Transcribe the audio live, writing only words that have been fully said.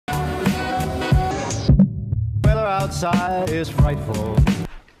Weather outside is frightful.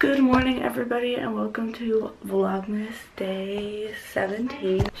 Good morning everybody and welcome to Vlogmas day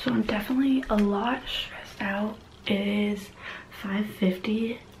 17. So I'm definitely a lot stressed out. It is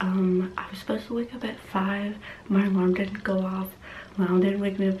 5:50. I was supposed to wake up at 5. My alarm didn't go off. My mom didn't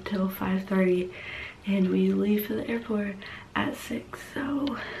wake me up until 5:30 and we leave for the airport at 6.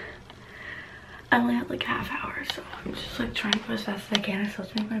 So I only had like half hour, so I'm just like trying to go as fast as I can. I still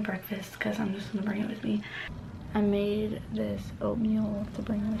have to make my breakfast because I'm just gonna bring it with me. I made this oatmeal to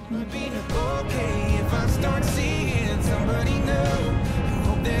bring with me. Okay, if I start seeing somebody new, I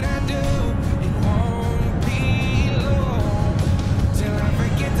hope that I do. It won't be long till I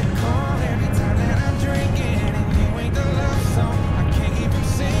forget to call every time that I'm drinking. And you ain't the love song I can't keep from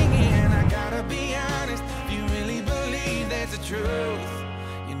singing. I gotta be honest, if you really believe that's the truth,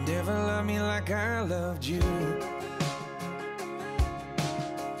 you never loved me like I loved you.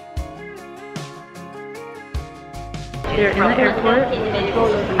 We're in the airport.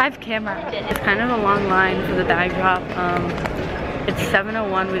 I have camera. It's kind of a long line for the bag drop. It's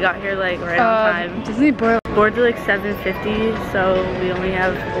 7:01. We got here like right on time. Disney boards are like 7:50, so we only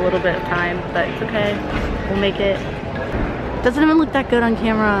have a little bit of time, but it's okay. We'll make it. Doesn't even look that good on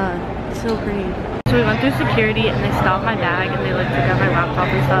camera. It's so pretty. So we went through security and they stopped my bag and they like took out my laptop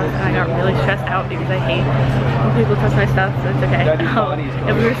and stuff, and I got really stressed out because I hate when people touch my stuff, so it's okay.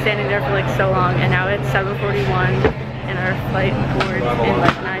 And we were standing there for like so long, and now it's 7:41. And our flight boards in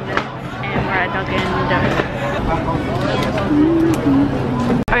like 9 minutes, and we're at Dunkin' Donuts.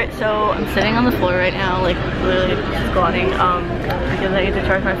 Alright, so I'm sitting on the floor right now, like literally squatting, because I get to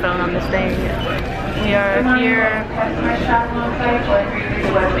charge my phone on this thing. We are here.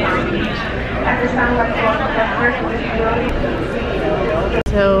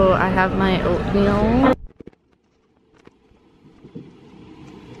 So I have my oatmeal.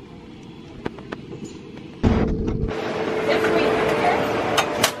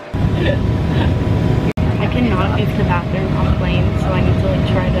 I cannot use the bathroom on planes, so I need to like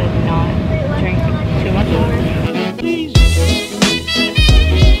try to not drink too much water.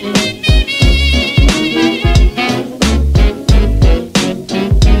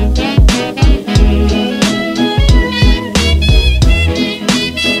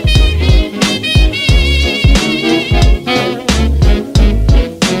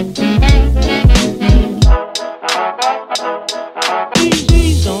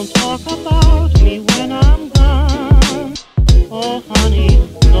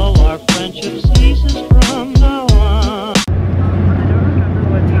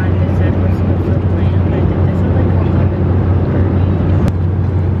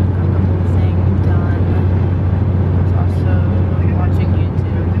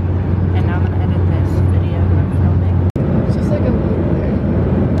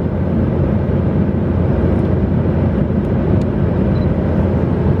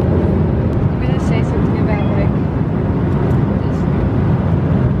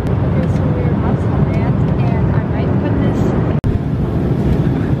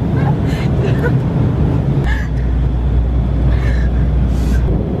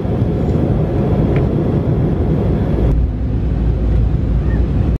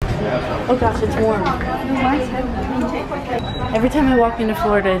 Oh gosh, it's warm. Every time I walk into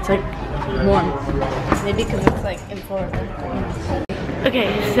Florida, it's like warm. Maybe because it's like in Florida. Okay,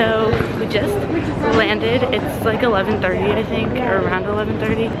 so we just landed. It's like 11:30, I think, or around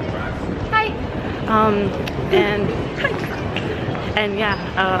 11:30. Hi. And yeah,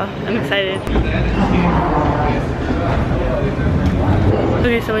 I'm excited.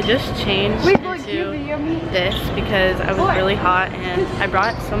 Okay, so I just changed into this because I was really hot and I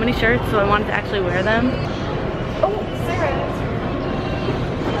brought so many shirts, so I wanted to actually wear them. Oh, Sarah.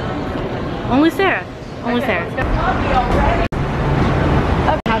 Only Sarah. Only Sarah.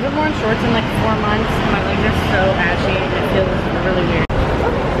 I haven't worn shorts in like 4 months. My legs are so ashy. It feels really weird.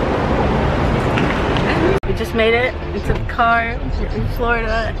 We just made it into the car. We're in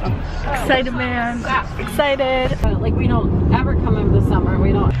Florida. Excited, man. Excited. Like we don't ever come in the summer.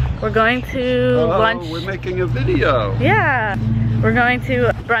 We don't. We're going to lunch. We're making a video. Yeah. We're going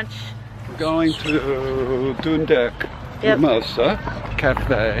to brunch. We're going to Dundek Mimosa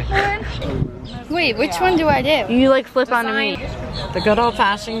Cafe. Wait, which one do I do? You like flip onto me. The good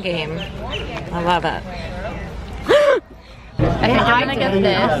old-fashioned game. I love it. I think I'm gonna get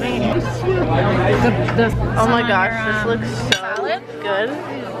this. Oh my gosh, this looks so good.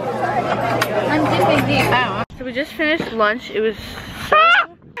 I'm dipping deep. So we just finished lunch. It was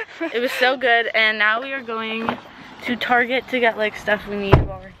so good, and now we are going to Target to get like stuff we need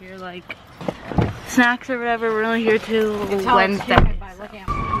while we're here, like snacks or whatever. We're only here till Wednesday.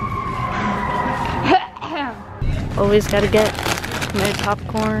 Always gotta get my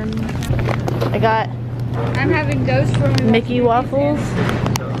popcorn. I got I'm having those from Mickey waffles.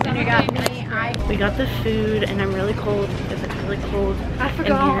 And you got me. We got the food and I'm really cold because it's really cold in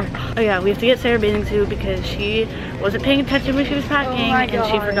here. Oh yeah, we have to get Sarah a bathing suit because she wasn't paying attention when she was packing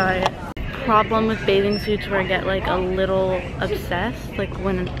and she forgot it. Problem with bathing suits where I get like a little obsessed, like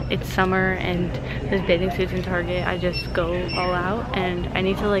when it's summer and there's bathing suits in Target, I just go all out and I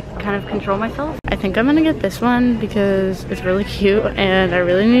need to like kind of control myself. I think I'm gonna get this one because it's really cute and I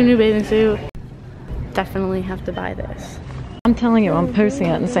really need a new bathing suit. Definitely have to buy this. I'm telling you, I'm posting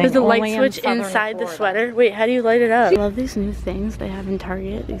it and saying there's a light only switch in Southern inside the Florida. sweater. Wait, how do you light it up? I love these new things they have in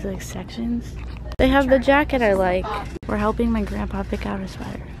Target, these like sections. They have the jacket I like. We're helping my grandpa pick out a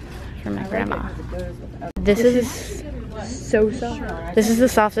sweater for my grandma. This is so soft. This is the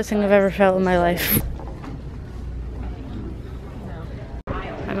softest thing I've ever felt in my life.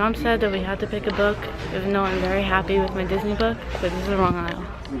 My mom said that we had to pick a book, even though I'm very happy with my Disney book, but this is the wrong aisle.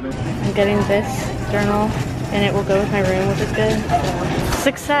 I'm getting this journal, and it will go with my room, which is good. So,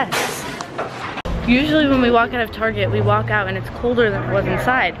 success! Usually when we walk out of Target, we walk out and it's colder than it was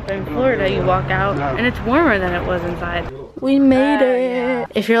inside. But in Florida, you walk out and it's warmer than it was inside. We made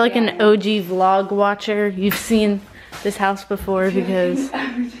it! If you're like an OG vlog watcher, you've seen this house before because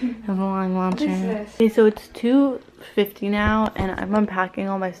of the line watcher. Okay, so it's 2:50 now and I'm unpacking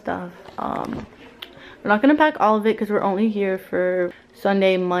all my stuff. We're not gonna pack all of it because we're only here for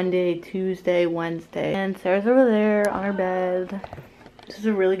Sunday, Monday, Tuesday, Wednesday. And Sarah's over there on her bed. This is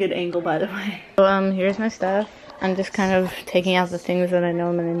a really good angle, by the way. So, here's my stuff. I'm just kind of taking out the things that I know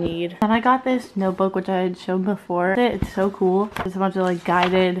I'm gonna need. And I got this notebook, which I had shown before. It's so cool. There's a bunch of like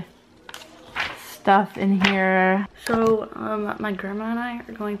guided stuff in here. So, my grandma and I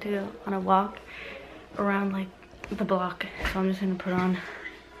are going to on a walk around like the block. So I'm just gonna put on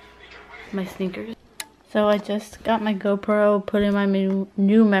my sneakers. So I just got my GoPro, put in my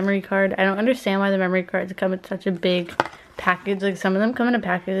new memory card. I don't understand why the memory cards come in such a big package. Like some of them come in a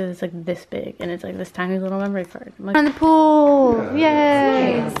package that's like this big and it's like this tiny little memory card. I'm like, in the pool!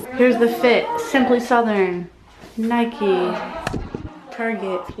 Yay! Nice. Here's the fit. Simply Southern, Nike,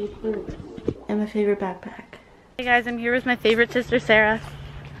 Target, and my favorite backpack. Hey guys, I'm here with my favorite sister, Sarah.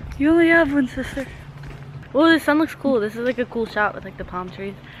 You only have one sister. Oh, the sun looks cool. This is like a cool shot with like the palm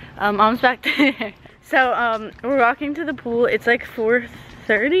trees. Mom's back there. So we're walking to the pool. It's like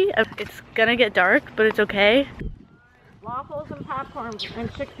 4:30. It's gonna get dark, but it's okay. Waffles and popcorn and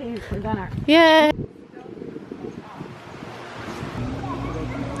chickpeas for dinner. Yay!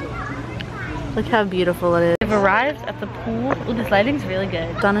 Look how beautiful it is. We've arrived at the pool. Ooh, this lighting's really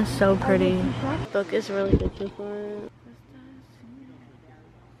good. The sun is so pretty. The book is really good so far.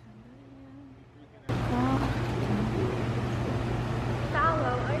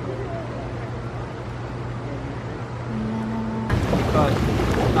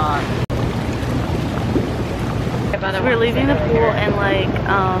 So we're leaving the pool in like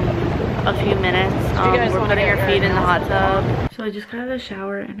a few minutes. We're putting our feet in the hot tub. So I just got out of the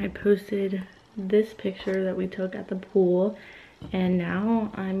shower and I posted this picture that we took at the pool. And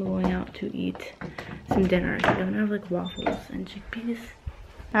now I'm going out to eat some dinner. I think I'm gonna have like waffles and chickpeas.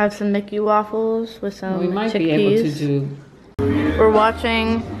 I have some Mickey waffles with some We might chickpeas. be able to do. We're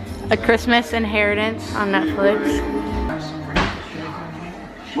watching A Christmas Inheritance on Netflix.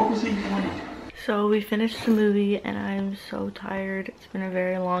 So we finished the movie and I'm so tired. It's been a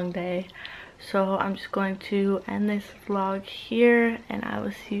very long day. So I'm just going to end this vlog here and I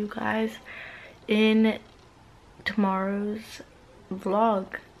will see you guys in tomorrow's vlog.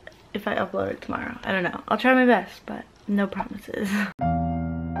 If I upload it tomorrow. I don't know. I'll try my best, but no promises.